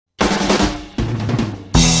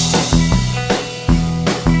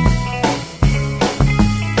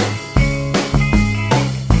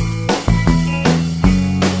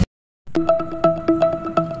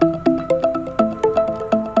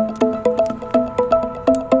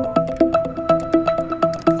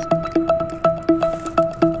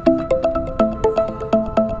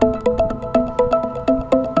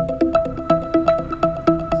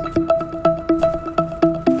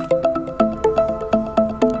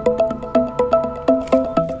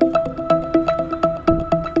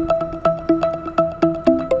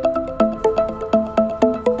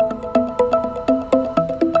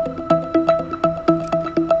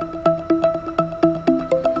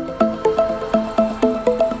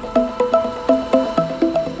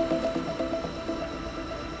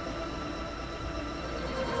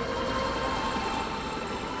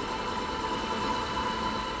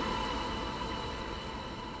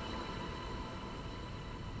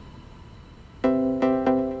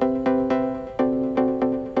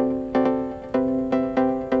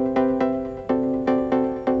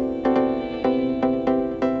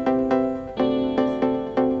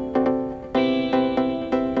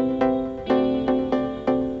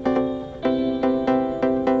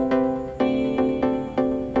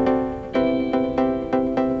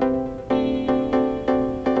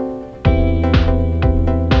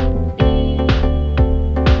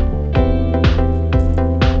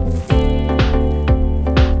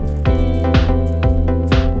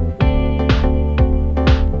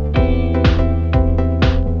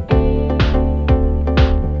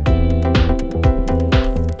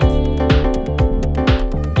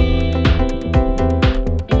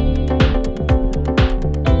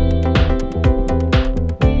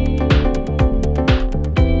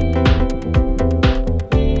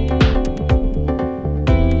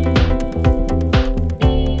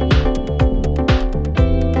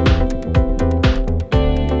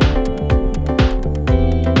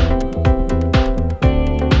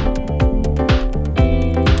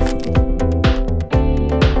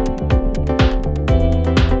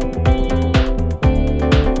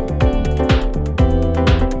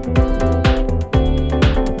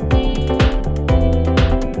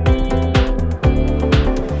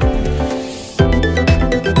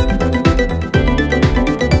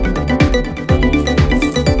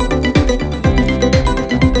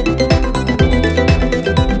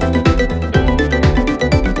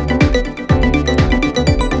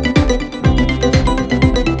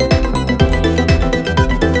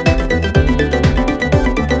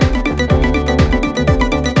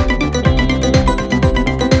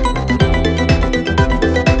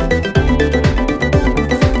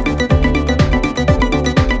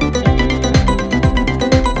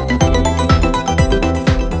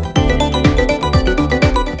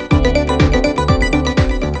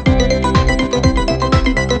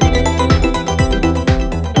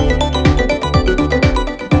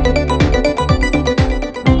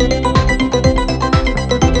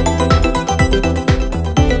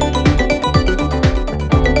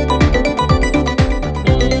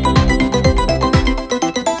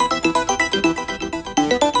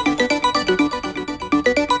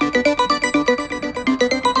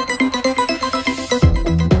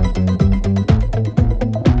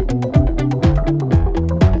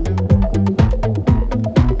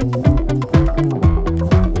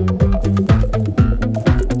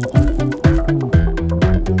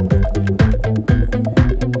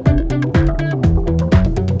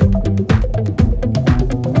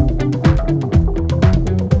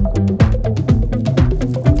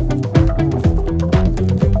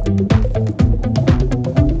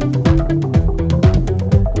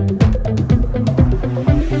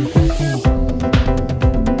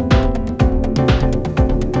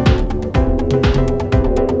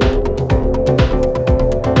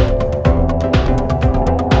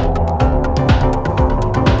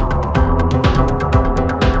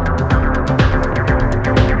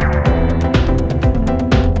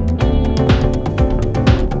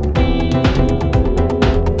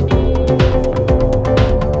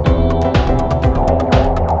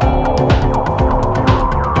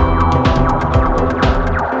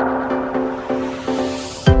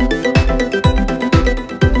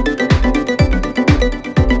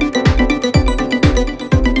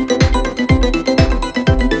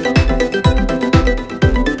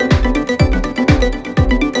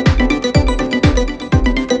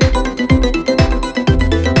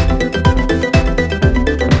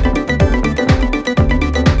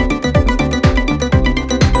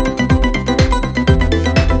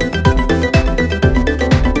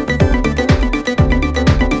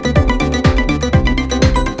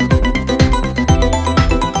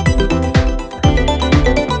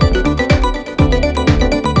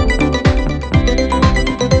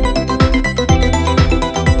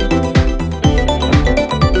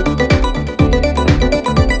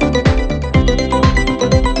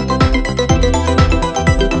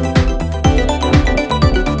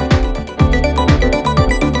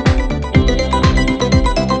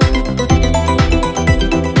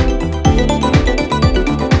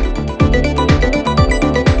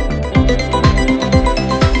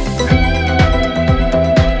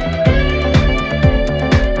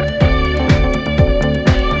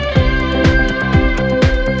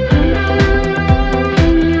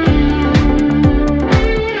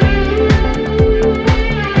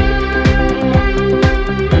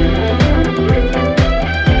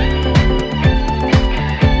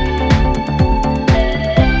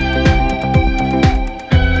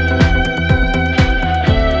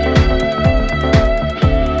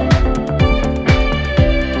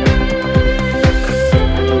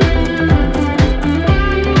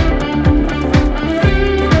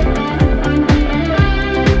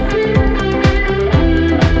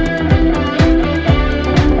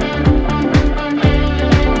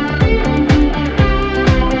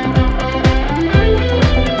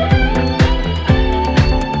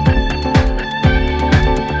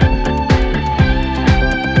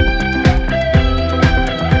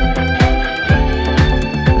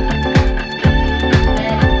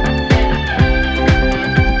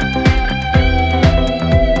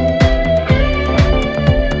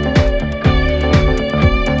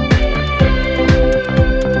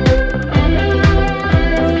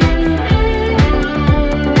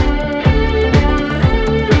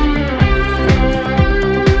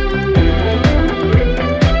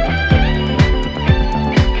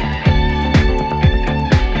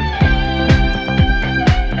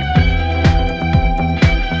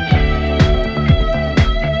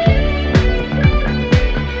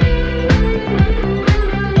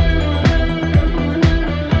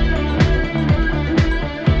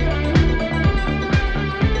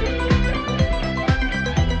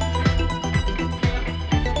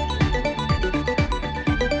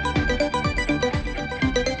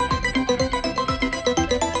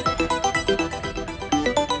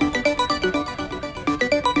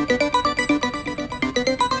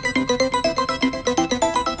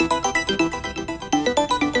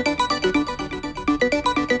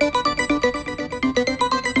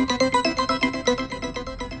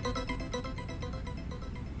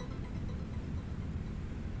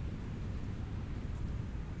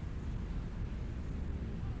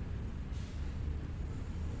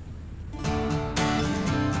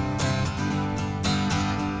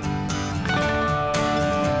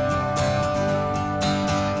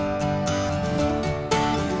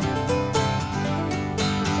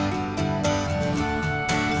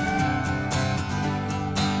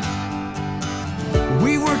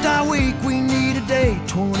our week, we need a day,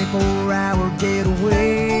 24-hour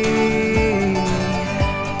getaway.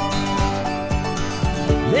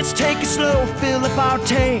 Let's take it slow, fill up our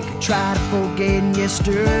tank, try to forget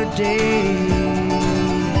yesterday.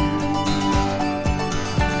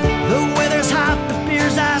 The weather's hot, the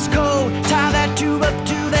beer's ice cold, tie that tube up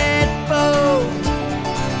to that boat.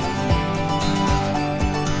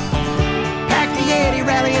 Pack the Yeti,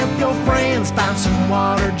 rally up your friends, find some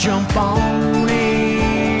water, jump on in.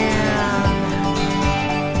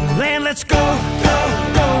 Then let's go, go,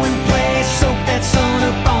 go and play, soak that sun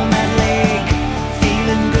up on that lake.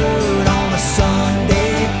 Feeling good on a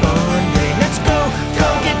Sunday fun day. Let's go, go,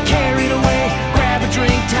 get carried away, grab a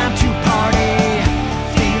drink, time to party.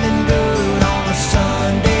 Feeling good on a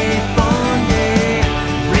Sunday fun day.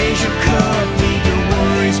 Raise your cup, leave your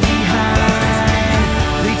worries behind.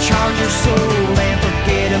 Recharge your soul and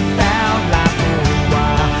forget about life for a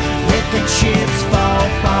while. Let the chips fall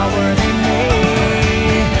far where they may.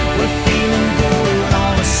 We're feeling good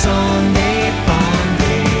on a Sunday fun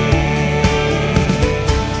day.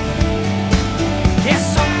 Yes,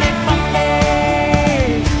 Sunday fun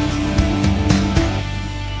day.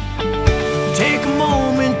 Take a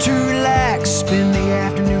moment to relax, spend the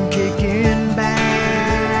afternoon kicking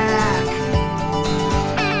back.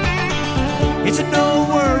 It's a no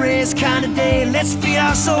worries kind of day. Let's feed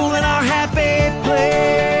our soul in our happy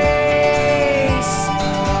place.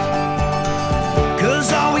 'Cause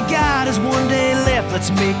all we got is one day left.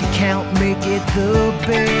 Let's make it count, make it the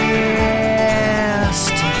best.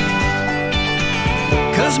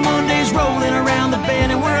 'Cause Monday's rolling